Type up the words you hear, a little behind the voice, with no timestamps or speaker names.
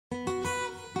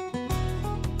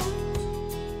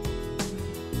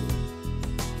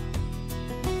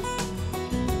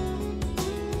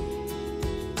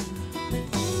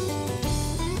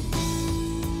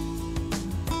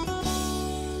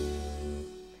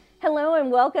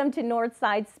and welcome to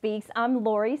Northside Speaks. I'm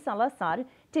Lori Salazar.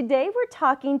 Today we're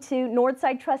talking to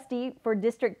Northside Trustee for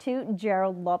District 2,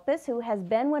 Gerald Lopez, who has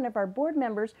been one of our board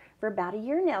members for about a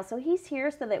year now. So he's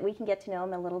here so that we can get to know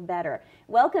him a little better.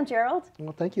 Welcome, Gerald.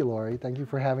 Well, thank you, Lori. Thank you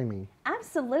for having me.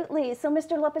 Absolutely. So,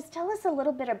 Mr. Lopez, tell us a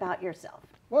little bit about yourself.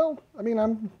 Well, I mean,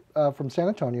 I'm from San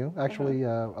Antonio. Actually,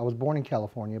 I was born in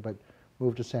California, but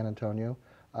moved to San Antonio.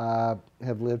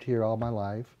 Have lived here all my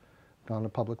life. Gone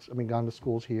to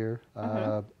schools here,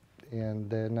 and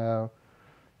then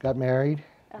got married,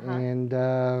 and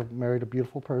married a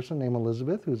beautiful person named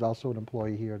Elizabeth, who's also an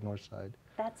employee here at Northside.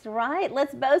 That's right.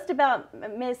 Let's boast about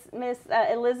Miss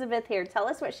Elizabeth here. Tell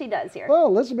us what she does here. Well,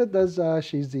 Elizabeth does.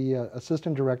 She's the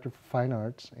assistant director for fine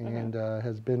arts, and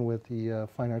has been with the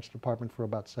fine arts department for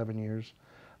about 7 years,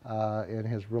 and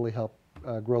has really helped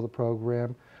grow the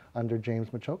program under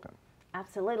James Machoka.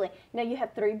 Absolutely. Now you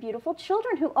have 3 beautiful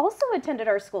children who also attended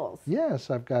our schools. Yes,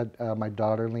 I've got my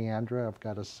daughter Leandra. I've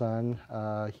got a son.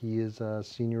 He is a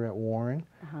senior at Warren,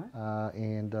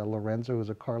 and Lorenzo is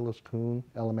a Carlos Kuhn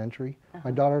Elementary.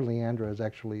 My daughter Leandra is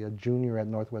actually a junior at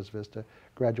Northwest Vista.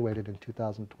 Graduated in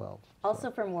 2012.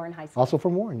 Also from Warren High School. Also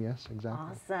from Warren, yes, exactly.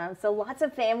 Awesome. So lots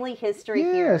of family history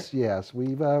here. Yes, yes.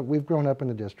 We've grown up in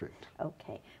the district.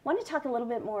 Okay. I want to talk a little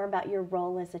bit more about your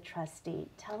role as a trustee.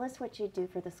 Tell us what you do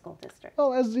for the school district.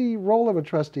 Well, as the role of a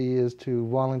trustee is to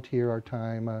volunteer our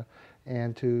time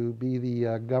and to be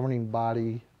the governing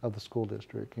body of the school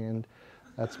district, and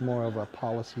that's more of a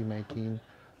policy making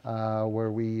where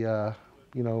we,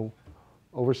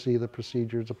 oversee the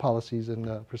procedures, the policies and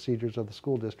the procedures of the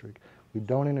school district. We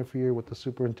don't interfere with the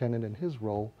superintendent in his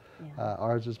role.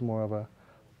 Ours is more of a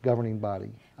governing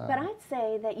body. But I'd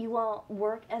say that you all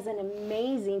work as an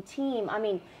amazing team. I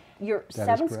mean, you're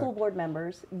 7 school board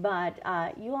members, but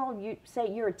you say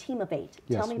you're a team of 8.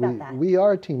 Yes, Tell me about that. We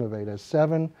are a team of 8, as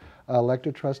 7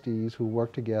 elected trustees who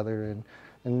work together. And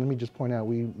let me just point out,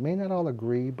 we may not all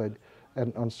agree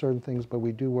on certain things, but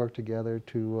we do work together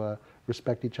to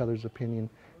respect each other's opinion.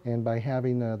 And by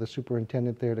having the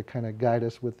superintendent there to kind of guide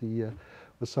us with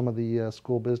some of the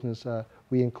school business,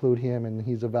 we include him, and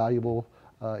he's a valuable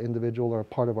individual or a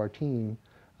part of our team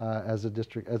as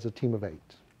a team of 8.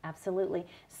 Absolutely.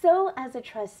 So as a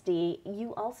trustee,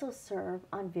 you also serve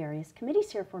on various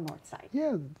committees here for Northside.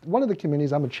 Yeah, one of the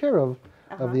committees, I'm a chair of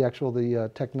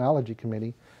the technology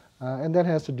committee, and that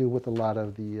has to do with a lot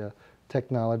of the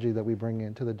technology that we bring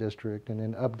into the district, and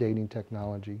then updating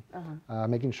technology,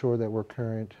 making sure that we're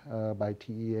current by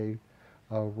TEA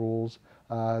rules.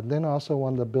 Then also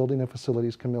on the Building and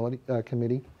Facilities Committee.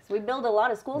 So we build a lot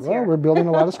of schools here. Well, we're building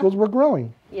a lot of schools. We're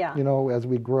growing. Yeah. You know, as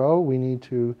we grow, we need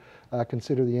to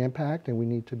consider the impact, and we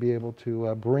need to be able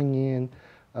to bring in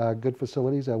good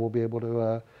facilities that will be able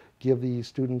to give the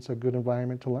students a good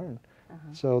environment to learn.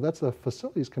 So that's the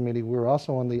Facilities Committee. We're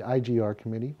also on the IGR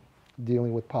Committee,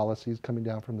 dealing with policies coming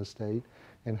down from the state,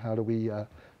 and how do we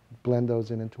blend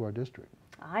those into our district.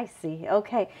 I see.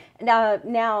 Okay.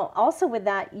 Now, also with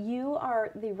that, you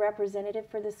are the representative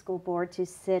for the school board to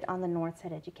sit on the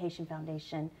Northside Education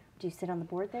Foundation. Do you sit on the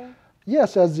board there?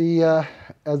 Yes, as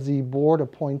the board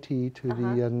appointee to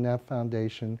the NEF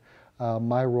Foundation,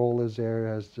 my role is there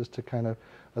as just to kind of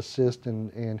assist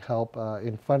and help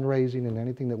in fundraising and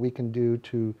anything that we can do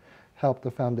to help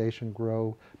the foundation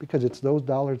grow, because it's those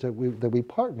dollars that we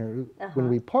partner when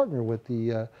we partner with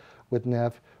with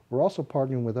NEF. We're also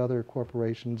partnering with other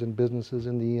corporations and businesses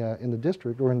in the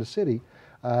district or in the city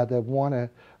that want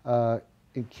to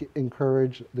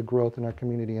encourage the growth in our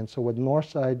community. And so what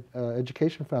Northside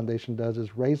Education Foundation does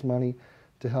is raise money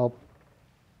to help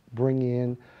bring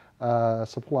in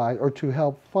supply or to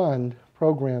help fund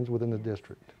programs within the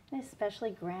district.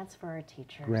 Especially grants for our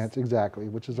teachers. Grants, exactly,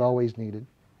 which is always needed.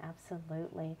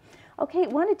 Absolutely. Okay,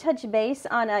 want to touch base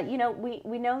on,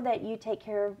 we know that you take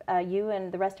care of, you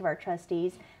and the rest of our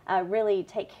trustees really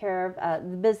take care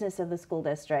of the business of the school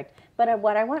district. But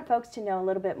what I want folks to know a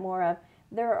little bit more of,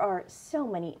 there are so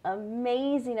many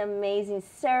amazing, amazing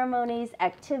ceremonies,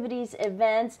 activities,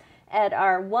 events at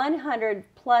our 100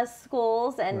 plus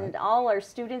schools and all our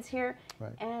students here.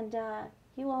 And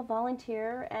you all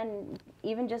volunteer and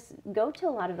even just go to a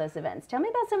lot of those events. Tell me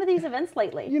about some of these events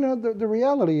lately. You know, the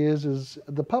reality is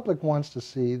the public wants to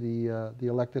see the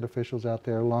elected officials out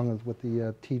there, along with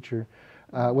the teacher,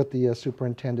 with the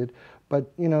superintendent.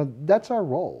 But you know, that's our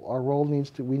role. Our role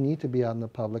we need to be out in the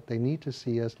public. They need to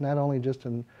see us not only just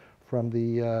from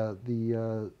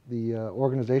the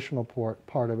organizational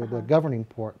part of it, the governing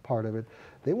part of it.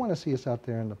 They want to see us out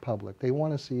there in the public. They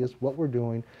want to see us, what we're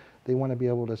doing. They want to be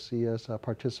able to see us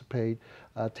participate,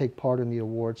 take part in the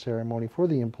award ceremony for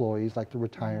the employees, like the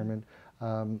retirement,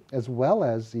 as well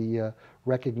as the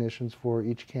recognitions for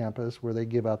each campus where they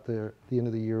give out the end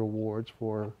of the year awards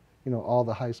for all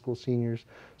the high school seniors.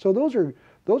 So those are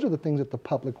the things that the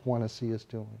public want to see us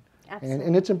doing. Absolutely.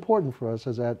 And it's important for us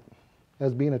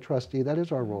as being a trustee. That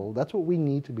is our role. That's what we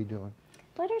need to be doing.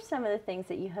 What are some of the things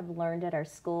that you have learned at our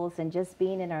schools and just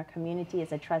being in our community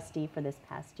as a trustee for this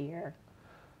past year?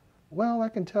 Well, I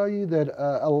can tell you that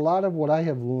a lot of what I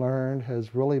have learned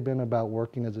has really been about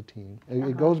working as a team.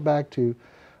 It goes back to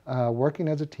working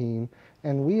as a team,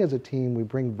 and we as a team, we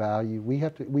bring value.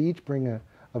 We each bring a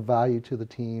value to the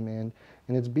team, and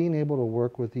it's being able to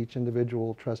work with each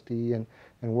individual trustee and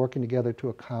working together to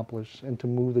accomplish and to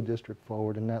move the district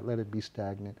forward and not let it be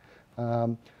stagnant.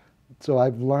 So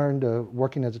I've learned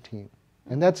working as a team,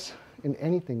 and that's in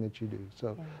anything that you do.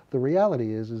 So the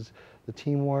reality is the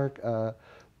teamwork.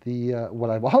 What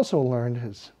I've also learned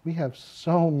is we have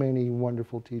so many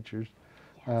wonderful teachers.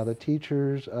 The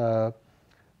teachers,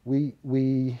 we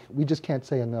just can't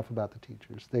say enough about the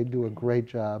teachers. They do a great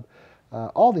job.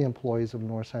 All the employees of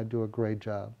Northside do a great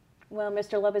job. Well,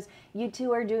 Mr. Lopez, you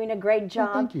two are doing a great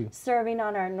job thank you. serving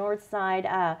on our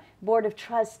Northside Board of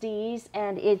Trustees,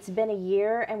 and it's been a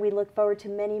year, and we look forward to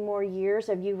many more years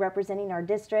of you representing our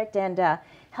district and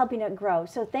helping it grow.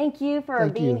 So thank you for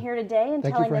being here today and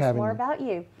telling us more about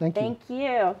you. Thank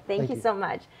you. Thank you so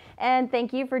much. And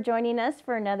thank you for joining us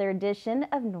for another edition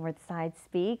of Northside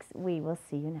Speaks. We will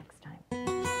see you next time.